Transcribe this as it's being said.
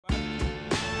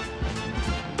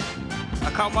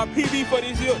caught my PB for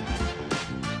this year.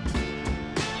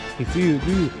 It feels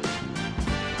good.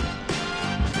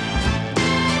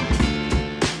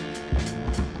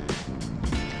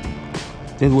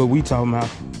 That's what we talking about.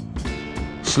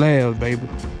 Slabs, baby.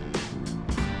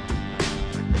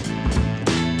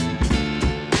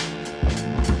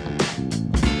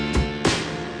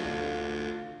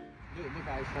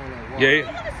 Yeah.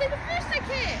 I want to see the fish they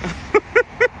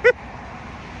catch.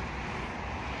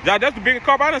 Yeah, that's the biggest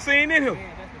carp I done seen in here.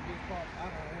 Yeah, that's the big carp I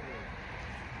done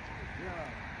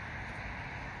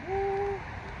ever.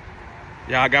 Yeah.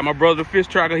 Yeah, I got my brother fish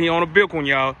tracker. He on a big one,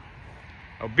 y'all.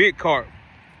 A big carp.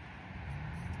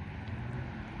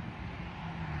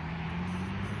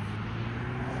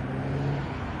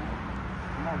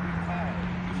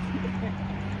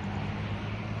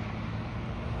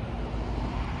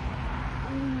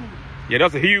 Yeah,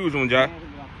 that's a huge one, Josh.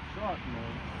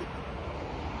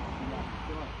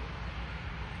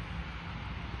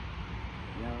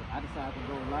 I decided to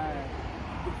go live.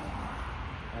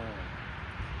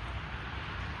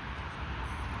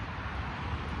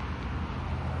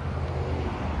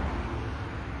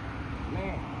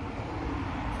 Man.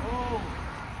 Oh.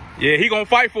 Yeah, he gonna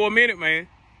fight for a minute, man.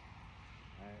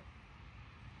 Alright.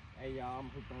 Hey, y'all, I'm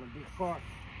hooked on a big carp.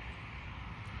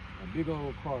 A big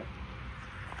old carp.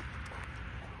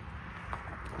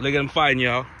 Look at him fighting,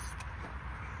 y'all.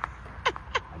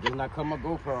 I did not cut my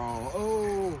GoPro on.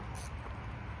 Oh.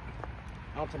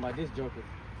 I'm talking about this joker.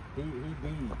 He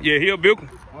big. Yeah, he a big one.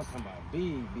 I'm talking about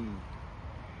big.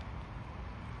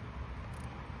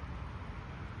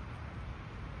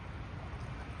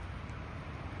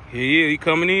 Yeah, he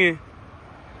coming in.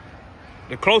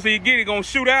 The closer he get, he gonna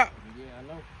shoot out. Yeah, I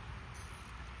know.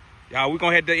 Y'all, we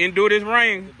gonna have to endure this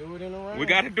rain. Do it in the rain. We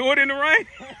gotta do it in the rain.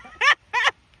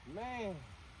 Man.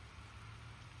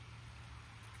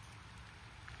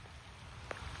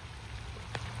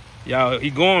 Y'all, he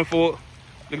going for it.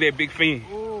 Look at that big fin.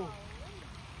 Ooh.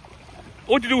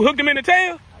 What you do, hooked him in the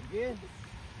tail? I guess.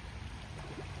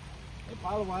 That's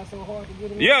probably why it's so hard to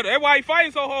get him. Yeah, that's why he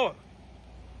fighting so hard.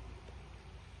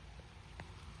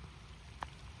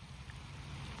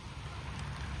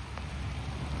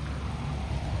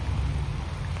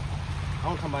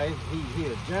 I'm talking about he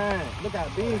a giant. Look how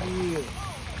big he is.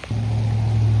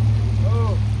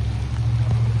 Oh.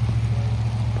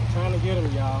 I'm trying to get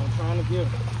him, y'all. I'm trying to get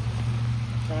him.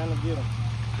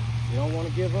 You don't want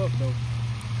to give up, though.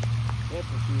 That's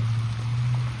for sure.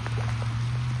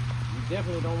 You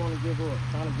definitely don't want to give up. I'm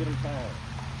trying to get him tired.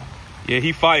 Yeah,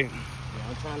 he fighting. Yeah,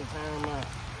 I'm trying to tire him out.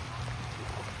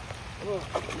 Look.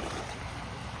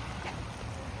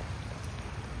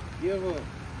 Give up.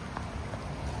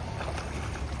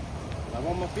 I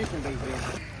want my fishing bait, baby.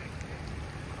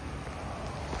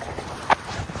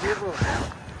 Give up.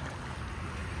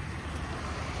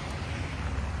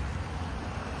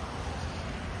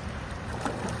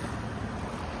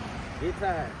 Get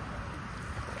tired.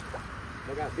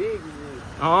 Look how big he is.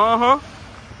 Uh-huh.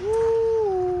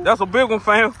 Woo. That's a big one,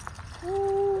 fam.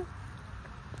 Woo.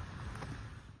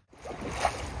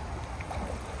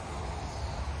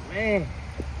 Man,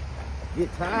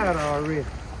 get tired already.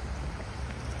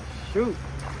 Shoot.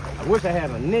 I wish I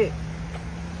had a net.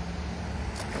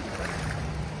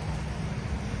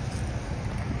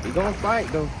 He gonna fight,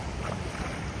 though.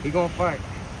 He gonna fight.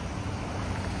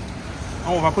 I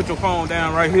don't know if I put your phone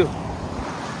down right here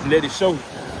and let it show you.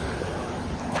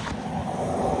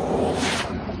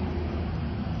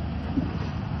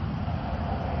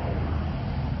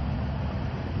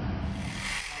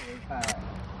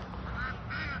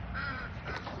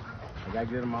 I gotta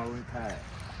get him already tired.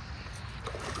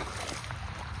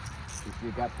 He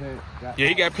got plenty. Yeah,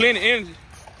 he got plenty of energy.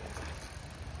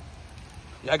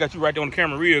 Yeah, I got you right there on the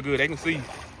camera real good. They can see you.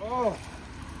 Oh.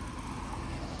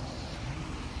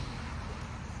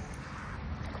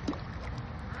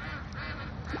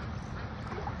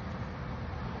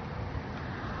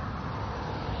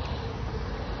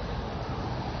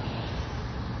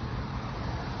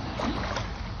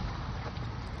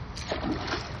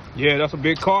 Yeah, that's a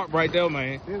big carp right there,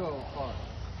 man. Big old carp.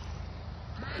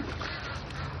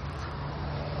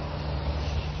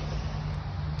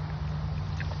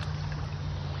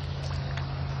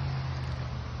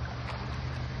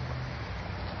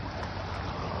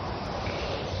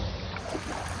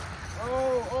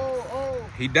 Oh.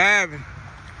 He diving.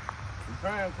 I'm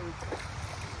trying to.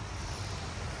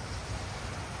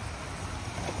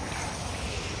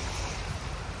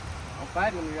 I'm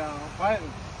fighting him, y'all. I'm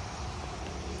fighting.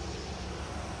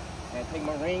 Had to take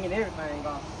my ring and everything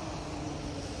off.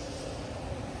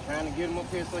 Trying to get him up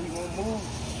here so he won't move.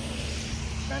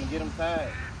 Trying to get him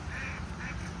tired.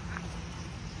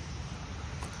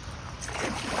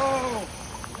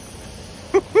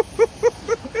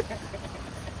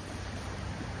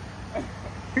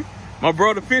 My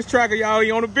brother fish tracker, y'all, he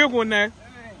on a big one now. Dang.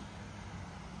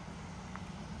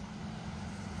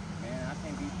 Man, I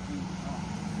can't be cheap.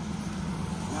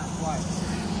 Not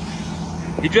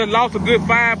quite. He just lost a good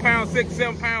 5 pound, 6,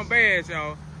 7 pound bass,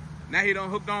 y'all. Now he done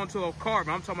hooked on to a carp.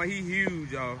 I'm talking about he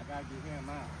huge, y'all. I gotta get him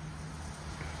out.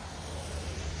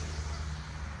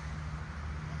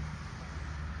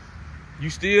 You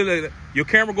still, your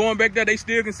camera going back there, they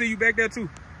still can see you back there too.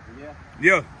 Yeah.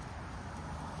 Yeah.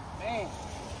 Man.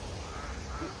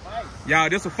 Good fight. Y'all,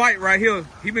 this a fight right here.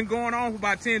 He been going on for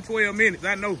about 10, 12 minutes,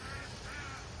 I know.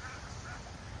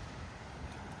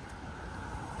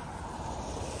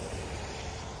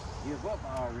 Give up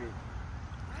already.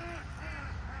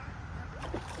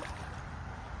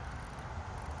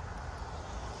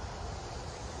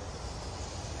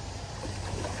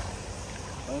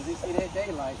 As soon as he see that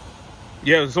daylight.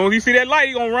 Yeah, as soon as he see that light,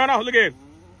 he gonna run off. Look at it.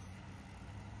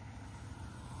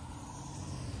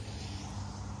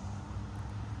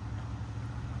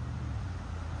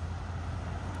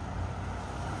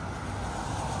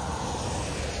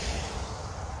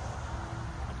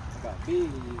 Got big.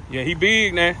 Yeah, he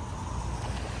big now.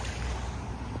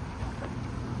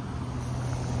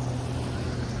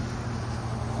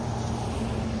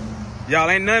 Y'all,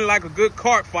 ain't nothing like a good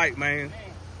carp fight, man.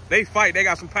 They fight, they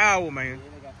got some power, man. Yeah,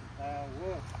 they got some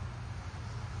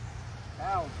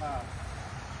power. Power.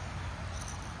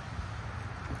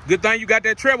 Good thing you got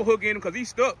that treble hook in him because he's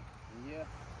stuck. Yeah.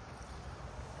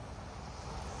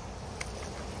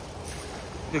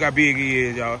 Look how big he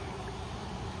is, y'all.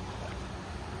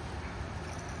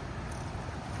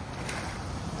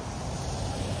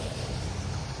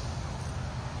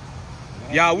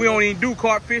 Y'all, we don't even do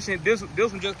carp fishing. This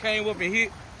one just came up and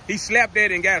hit. He slapped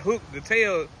that and got hooked. The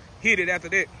tail hit it after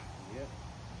that. Yep.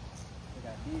 They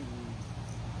got big.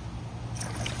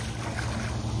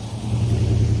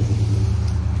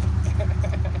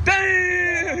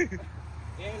 Dang! Ain't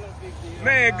no big deal.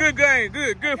 Man, good game.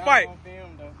 Good fight.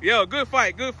 Yeah, good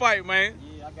fight, man.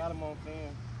 Yeah, I got him on film.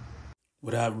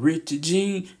 Without Richard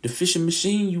Jean, the fishing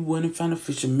machine, you wouldn't find a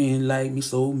fisherman like me,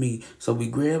 so me. So we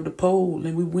grabbed the pole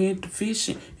and we went to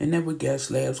fishing. And then we got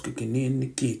slabs cooking in the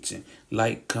kitchen.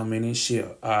 Like, comment, and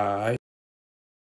share. Alright.